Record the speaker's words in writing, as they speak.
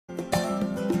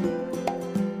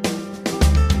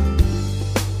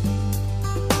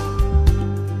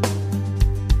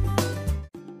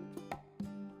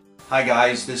Hi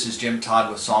guys, this is Jim Todd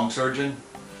with Song Surgeon.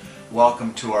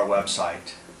 Welcome to our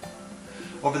website.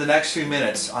 Over the next few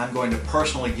minutes, I'm going to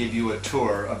personally give you a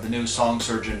tour of the new Song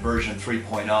Surgeon version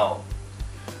 3.0.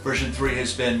 Version 3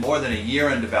 has been more than a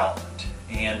year in development,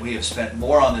 and we have spent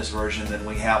more on this version than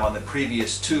we have on the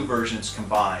previous two versions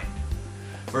combined.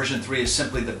 Version 3 is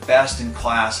simply the best in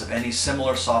class of any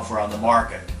similar software on the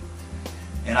market,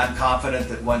 and I'm confident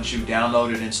that once you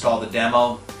download and install the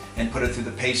demo and put it through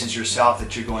the paces yourself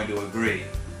that you're going to agree.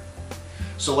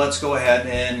 So let's go ahead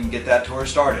and get that tour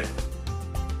started.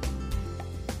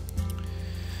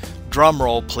 Drum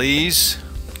roll please.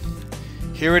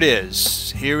 Here it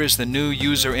is. Here is the new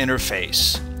user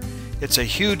interface. It's a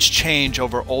huge change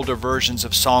over older versions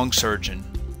of Song Surgeon.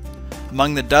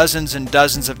 Among the dozens and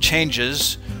dozens of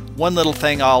changes, one little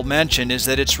thing I'll mention is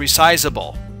that it's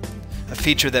resizable, a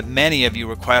feature that many of you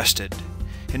requested.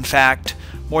 In fact,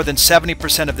 more than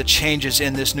 70% of the changes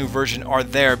in this new version are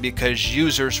there because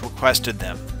users requested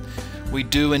them. We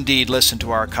do indeed listen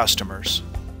to our customers.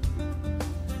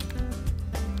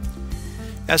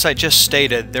 As I just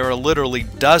stated, there are literally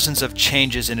dozens of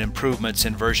changes and improvements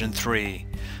in version 3,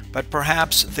 but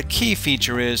perhaps the key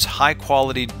feature is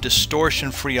high-quality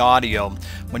distortion-free audio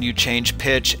when you change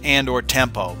pitch and/or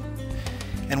tempo.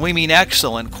 And we mean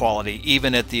excellent quality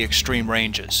even at the extreme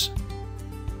ranges.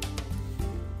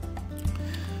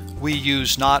 We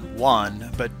use not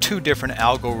one, but two different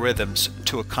algorithms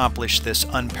to accomplish this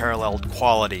unparalleled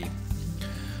quality.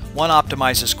 One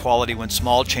optimizes quality when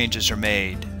small changes are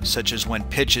made, such as when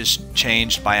pitch is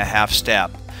changed by a half step.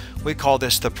 We call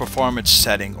this the performance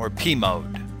setting, or P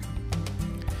mode.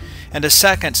 And a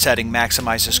second setting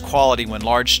maximizes quality when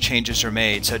large changes are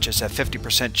made, such as a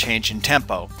 50% change in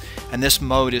tempo, and this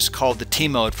mode is called the T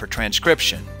mode for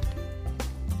transcription.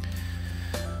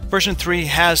 Version 3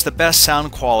 has the best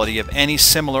sound quality of any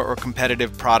similar or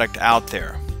competitive product out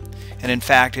there. And in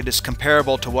fact, it is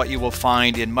comparable to what you will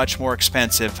find in much more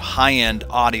expensive, high-end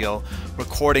audio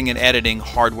recording and editing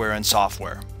hardware and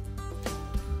software.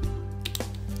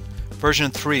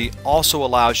 Version 3 also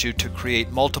allows you to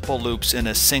create multiple loops in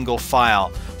a single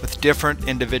file with different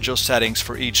individual settings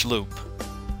for each loop.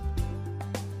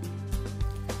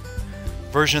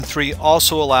 Version 3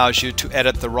 also allows you to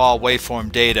edit the raw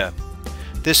waveform data.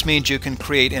 This means you can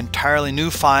create entirely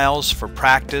new files for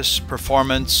practice,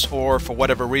 performance, or for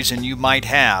whatever reason you might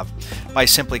have by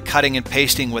simply cutting and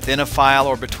pasting within a file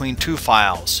or between two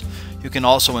files. You can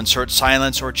also insert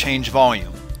silence or change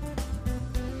volume.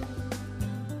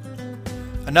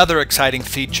 Another exciting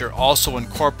feature also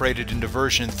incorporated into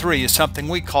version 3 is something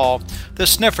we call the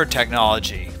sniffer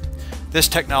technology. This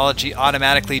technology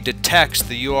automatically detects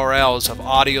the URLs of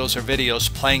audios or videos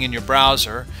playing in your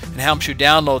browser and helps you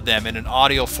download them in an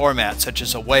audio format such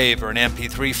as a WAV or an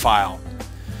MP3 file.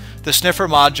 The sniffer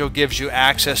module gives you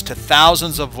access to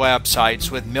thousands of websites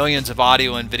with millions of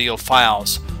audio and video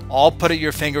files, all put at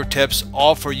your fingertips,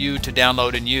 all for you to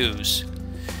download and use.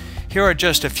 Here are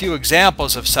just a few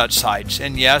examples of such sites,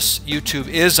 and yes, YouTube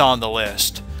is on the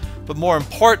list. But more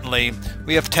importantly,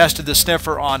 we have tested the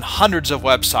sniffer on hundreds of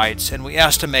websites, and we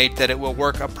estimate that it will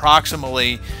work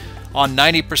approximately on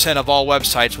 90% of all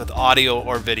websites with audio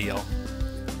or video.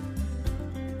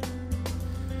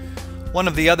 One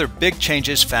of the other big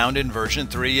changes found in version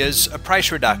 3 is a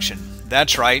price reduction.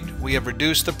 That's right, we have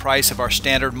reduced the price of our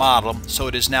standard model so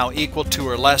it is now equal to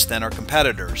or less than our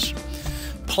competitors.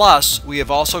 Plus, we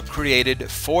have also created,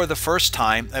 for the first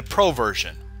time, a Pro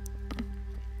version.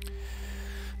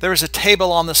 There is a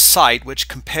table on the site which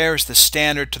compares the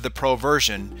standard to the Pro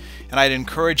version, and I'd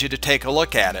encourage you to take a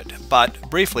look at it.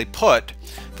 But briefly put,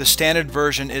 the standard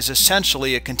version is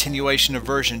essentially a continuation of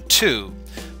version 2,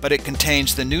 but it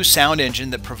contains the new sound engine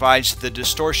that provides the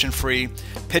distortion-free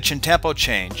pitch and tempo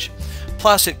change.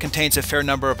 Plus, it contains a fair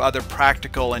number of other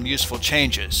practical and useful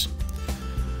changes.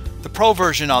 The Pro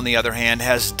version, on the other hand,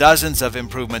 has dozens of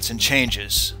improvements and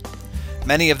changes.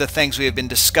 Many of the things we have been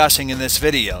discussing in this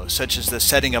video, such as the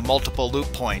setting of multiple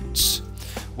loop points,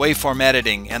 waveform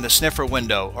editing, and the sniffer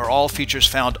window, are all features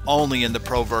found only in the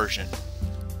Pro version.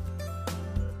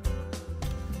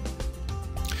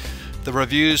 The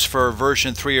reviews for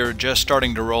version 3 are just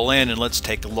starting to roll in, and let's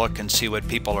take a look and see what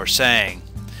people are saying.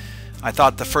 I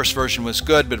thought the first version was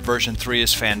good, but version 3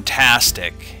 is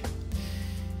fantastic.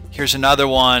 Here's another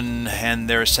one, and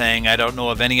they're saying, I don't know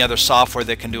of any other software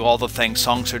that can do all the things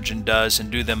Song Surgeon does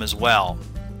and do them as well.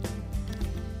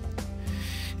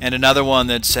 And another one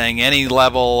that's saying any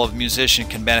level of musician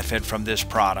can benefit from this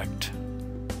product.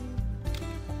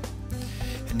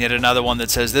 And yet another one that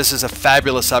says this is a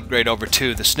fabulous upgrade over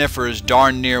 2. The sniffer is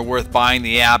darn near worth buying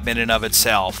the app in and of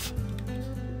itself.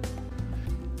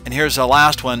 And here's the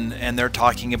last one, and they're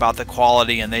talking about the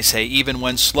quality, and they say even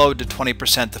when slowed to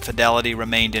 20%, the fidelity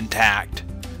remained intact.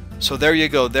 So there you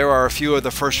go. There are a few of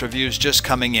the first reviews just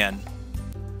coming in.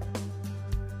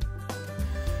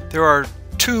 There are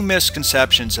two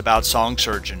misconceptions about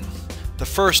SongSurgeon. The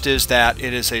first is that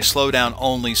it is a slowdown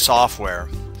only software.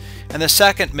 And the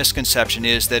second misconception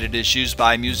is that it is used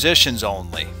by musicians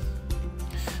only.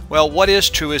 Well, what is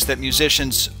true is that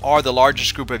musicians are the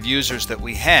largest group of users that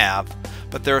we have,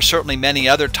 but there are certainly many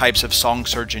other types of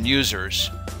SongSurgeon users.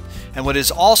 And what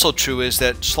is also true is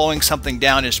that slowing something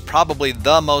down is probably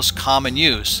the most common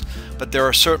use, but there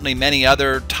are certainly many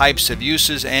other types of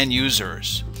uses and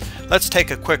users. Let's take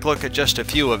a quick look at just a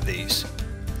few of these.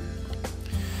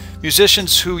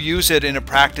 Musicians who use it in a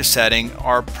practice setting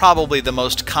are probably the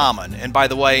most common, and by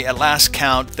the way, at last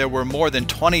count there were more than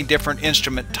 20 different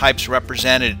instrument types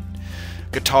represented: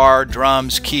 guitar,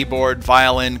 drums, keyboard,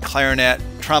 violin, clarinet,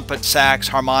 trumpet, sax,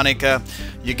 harmonica.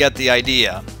 You get the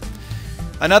idea.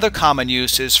 Another common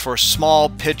use is for small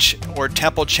pitch or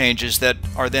tempo changes that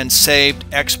are then saved,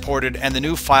 exported, and the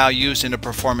new file used in a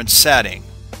performance setting.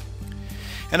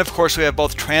 And of course we have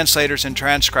both translators and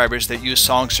transcribers that use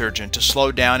SongSurgeon to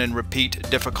slow down and repeat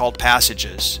difficult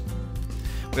passages.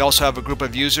 We also have a group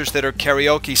of users that are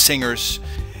karaoke singers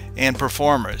and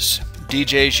performers.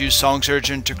 DJs use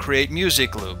SongSurgeon to create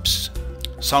music loops.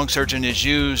 SongSurgeon is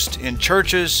used in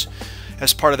churches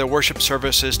as part of their worship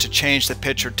services to change the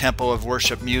pitch or tempo of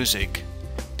worship music.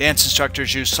 Dance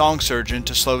instructors use SongSurgeon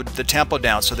to slow the tempo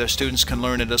down so their students can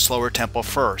learn at a slower tempo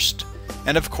first.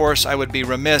 And of course, I would be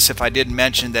remiss if I didn't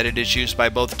mention that it is used by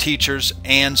both teachers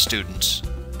and students.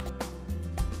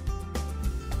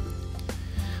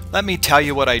 Let me tell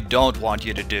you what I don't want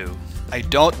you to do. I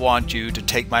don't want you to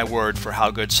take my word for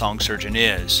how good SongSurgeon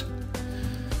is.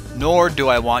 Nor do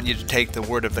I want you to take the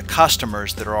word of the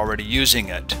customers that are already using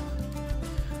it.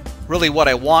 Really, what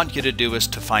I want you to do is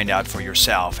to find out for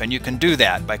yourself, and you can do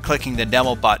that by clicking the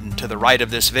demo button to the right of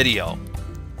this video.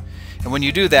 And when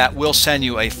you do that, we'll send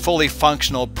you a fully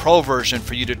functional pro version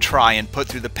for you to try and put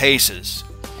through the paces.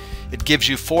 It gives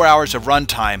you 4 hours of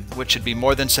runtime, which should be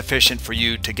more than sufficient for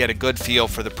you to get a good feel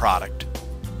for the product.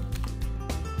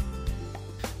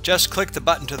 Just click the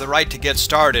button to the right to get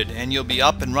started, and you'll be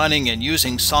up and running and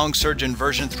using SongSurgeon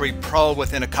version 3 Pro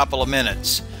within a couple of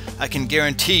minutes. I can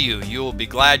guarantee you will be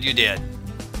glad you did.